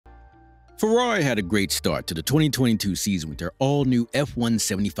Ferrari had a great start to the 2022 season with their all-new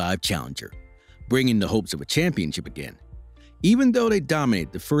F175 Challenger, bringing the hopes of a championship again. Even though they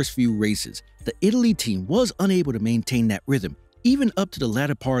dominated the first few races, the Italy team was unable to maintain that rhythm even up to the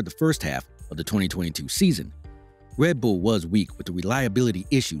latter part of the first half of the 2022 season. Red Bull was weak with the reliability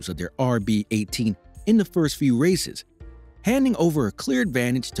issues of their RB18 in the first few races, handing over a clear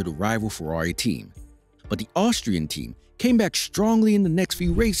advantage to the rival Ferrari team. But the Austrian team came back strongly in the next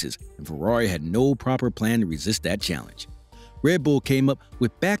few races, and Ferrari had no proper plan to resist that challenge. Red Bull came up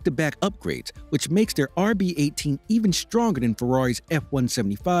with back-to-back upgrades, which makes their RB18 even stronger than Ferrari's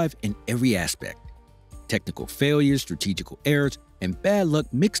F175 in every aspect. Technical failures, strategical errors, and bad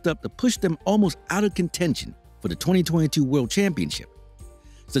luck mixed up to push them almost out of contention for the 2022 World Championship.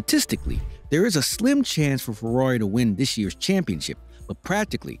 Statistically, there is a slim chance for Ferrari to win this year's championship, but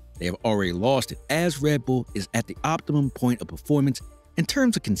practically, they have already lost it as Red Bull is at the optimum point of performance in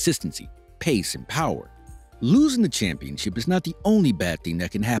terms of consistency, pace, and power. Losing the championship is not the only bad thing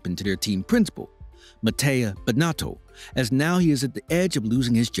that can happen to their team principal, Mattia Binotto, as now he is at the edge of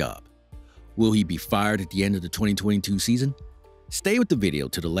losing his job. Will he be fired at the end of the 2022 season? Stay with the video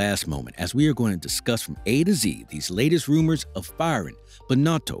to the last moment as we are going to discuss from A to Z these latest rumors of firing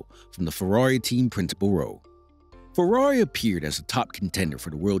Binotto from the Ferrari team principal role. Ferrari appeared as a top contender for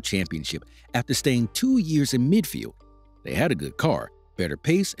the World Championship after staying 2 years in midfield. They had a good car, better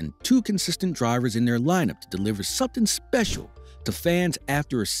pace, and two consistent drivers in their lineup to deliver something special to fans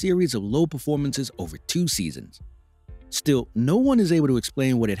after a series of low performances over 2 seasons. Still, no one is able to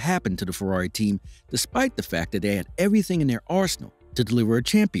explain what had happened to the Ferrari team despite the fact that they had everything in their arsenal to deliver a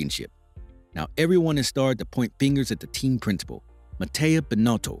championship. Now everyone has started to point fingers at the team principal, Mattia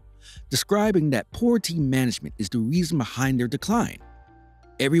Binotto, describing that poor team management is the reason behind their decline.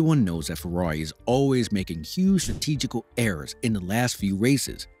 Everyone knows that Ferrari is always making huge strategical errors in the last few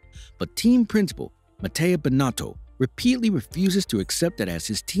races, but team principal Mattia Binotto repeatedly refuses to accept that as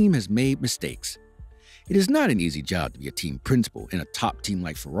his team has made mistakes. It is not an easy job to be a team principal in a top team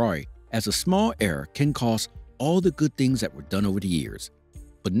like Ferrari, as a small error can cost all the good things that were done over the years.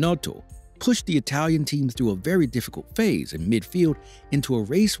 Binotto pushed the Italian team through a very difficult phase in midfield into a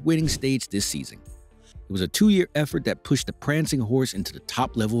race-winning stage this season. It was a 2-year effort that pushed the prancing horse into the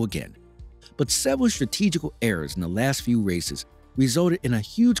top level again. But several strategical errors in the last few races resulted in a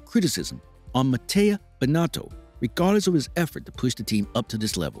huge criticism on Mattia Binotto, regardless of his effort to push the team up to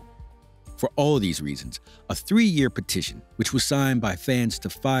this level. For all of these reasons, a 3-year petition, which was signed by fans to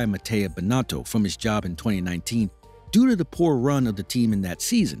fire Mattia Binotto from his job in 2019 due to the poor run of the team in that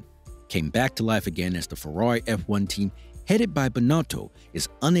season, came back to life again as the Ferrari F1 team headed by Binotto is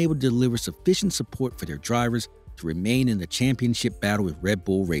unable to deliver sufficient support for their drivers to remain in the championship battle with Red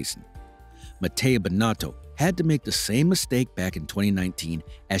Bull Racing. Mattia Binotto had to make the same mistake back in 2019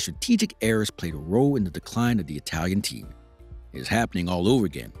 as strategic errors played a role in the decline of the Italian team. It is happening all over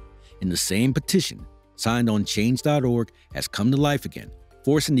again. In the same petition, signed on change.org, has come to life again,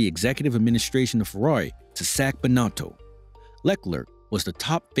 forcing the executive administration of Ferrari to sack Binotto. Leclerc was the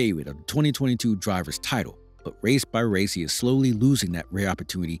top favorite of the 2022 driver's title, but race by race he is slowly losing that rare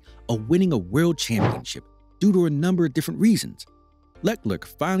opportunity of winning a world championship due to a number of different reasons. Leclerc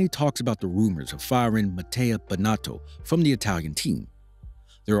finally talks about the rumors of firing Mattia Binotto from the Italian team.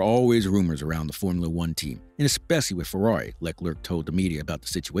 There are always rumors around the Formula One team, and especially with Ferrari, Leclerc told the media about the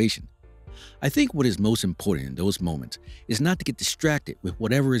situation. I think what is most important in those moments is not to get distracted with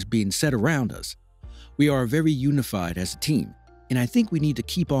whatever is being said around us. We are very unified as a team, and I think we need to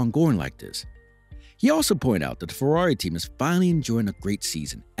keep on going like this. He also pointed out that the Ferrari team is finally enjoying a great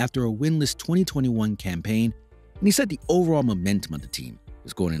season after a winless 2021 campaign, and he said the overall momentum of the team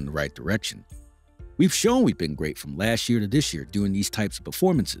is going in the right direction. We've shown we've been great from last year to this year doing these types of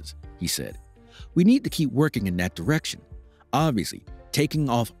performances, he said. We need to keep working in that direction. Obviously, taking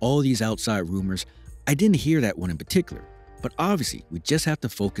off all these outside rumors, I didn't hear that one in particular, but obviously we just have to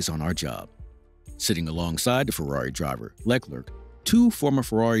focus on our job. Sitting alongside the Ferrari driver, Leclerc, 2 former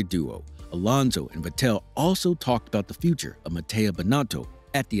Ferrari duo, Alonso and Vettel, also talked about the future of Mattia Binotto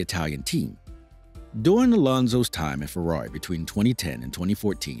at the Italian team. During Alonso's time at Ferrari between 2010 and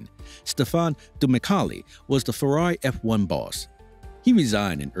 2014, Stefano Domenicali was the Ferrari F1 boss. He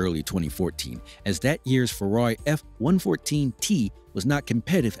resigned in early 2014 as that year's Ferrari F114T was not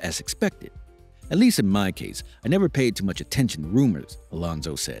competitive as expected. At least in my case, I never paid too much attention to rumors,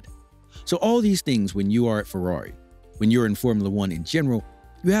 Alonso said. So all these things when you are at Ferrari, when you're in Formula One in general,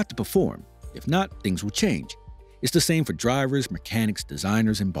 you have to perform. If not, things will change. It's the same for drivers, mechanics,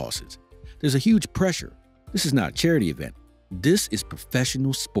 designers, and bosses. There's a huge pressure. This is not a charity event. This is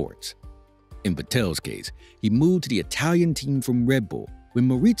professional sports. In Vettel's case, he moved to the Italian team from Red Bull when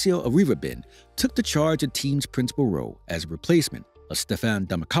Maurizio Arrivabene took the charge of team's principal role as a replacement of Stefan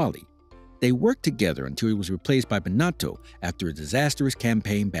Domenicali. They worked together until he was replaced by Binotto after a disastrous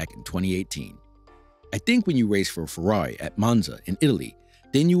campaign back in 2018. I think when you race for Ferrari at Monza in Italy,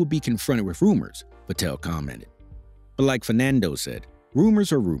 then you will be confronted with rumors, Vettel commented. But like Fernando said,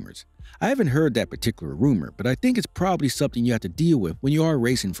 rumors are rumors. I haven't heard that particular rumor, but I think it's probably something you have to deal with when you are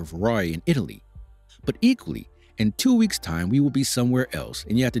racing for Ferrari in Italy. But equally, in 2 weeks' time, we will be somewhere else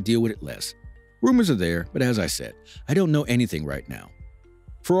and you have to deal with it less. Rumors are there, but as I said, I don't know anything right now.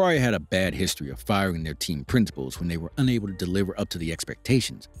 Ferrari had a bad history of firing their team principals when they were unable to deliver up to the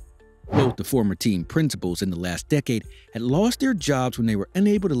expectations. Both the former team principals in the last decade had lost their jobs when they were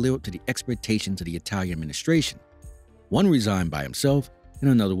unable to live up to the expectations of the Italian administration. One resigned by himself and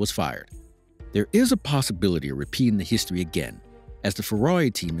another was fired. There is a possibility of repeating the history again, as the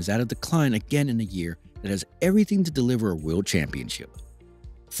Ferrari team is at a decline again in a year that has everything to deliver a world championship.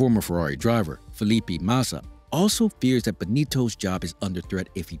 Former Ferrari driver Felipe Massa also fears that Binotto's job is under threat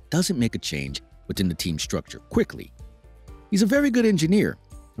if he doesn't make a change within the team structure quickly. He's a very good engineer,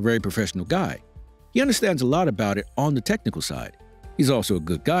 a very professional guy. He understands a lot about it on the technical side. He's also a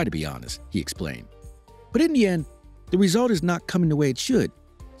good guy, to be honest, he explained. But in the end, the result is not coming the way it should,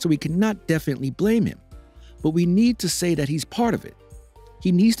 so we cannot definitely blame him. But we need to say that he's part of it.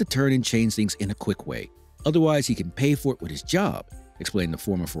 He needs to turn and change things in a quick way, otherwise he can pay for it with his job, explained the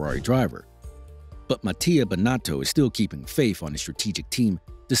former Ferrari driver. But Mattia Binotto is still keeping faith on the strategic team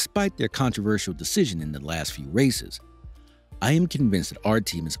despite their controversial decision in the last few races. I am convinced that our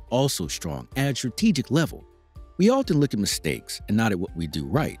team is also strong at a strategic level. We often look at mistakes and not at what we do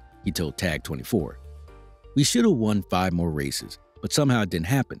right, he told Tag24. We should have won 5 more races, but somehow it didn't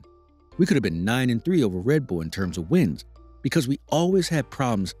happen. We could have been 9-3 over Red Bull in terms of wins, because we always had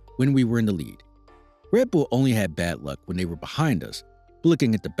problems when we were in the lead. Red Bull only had bad luck when they were behind us, but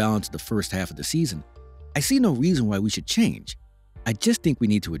looking at the balance of the first half of the season, I see no reason why we should change. I just think we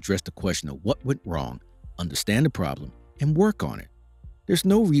need to address the question of what went wrong, understand the problem, and work on it. There's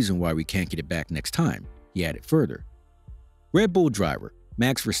no reason why we can't get it back next time, he added further. Red Bull driver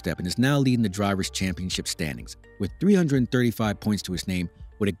Max Verstappen is now leading the Drivers' Championship standings with 335 points to his name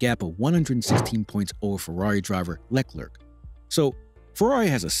with a gap of 116 points over Ferrari driver Leclerc. So, Ferrari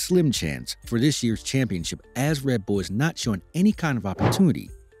has a slim chance for this year's championship as Red Bull is not showing any kind of opportunity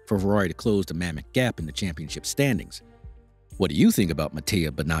for Ferrari to close the mammoth gap in the championship standings. What do you think about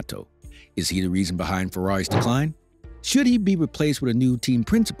Mattia Binotto? Is he the reason behind Ferrari's decline? Should he be replaced with a new team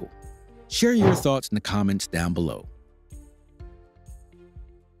principal? Share your thoughts in the comments down below.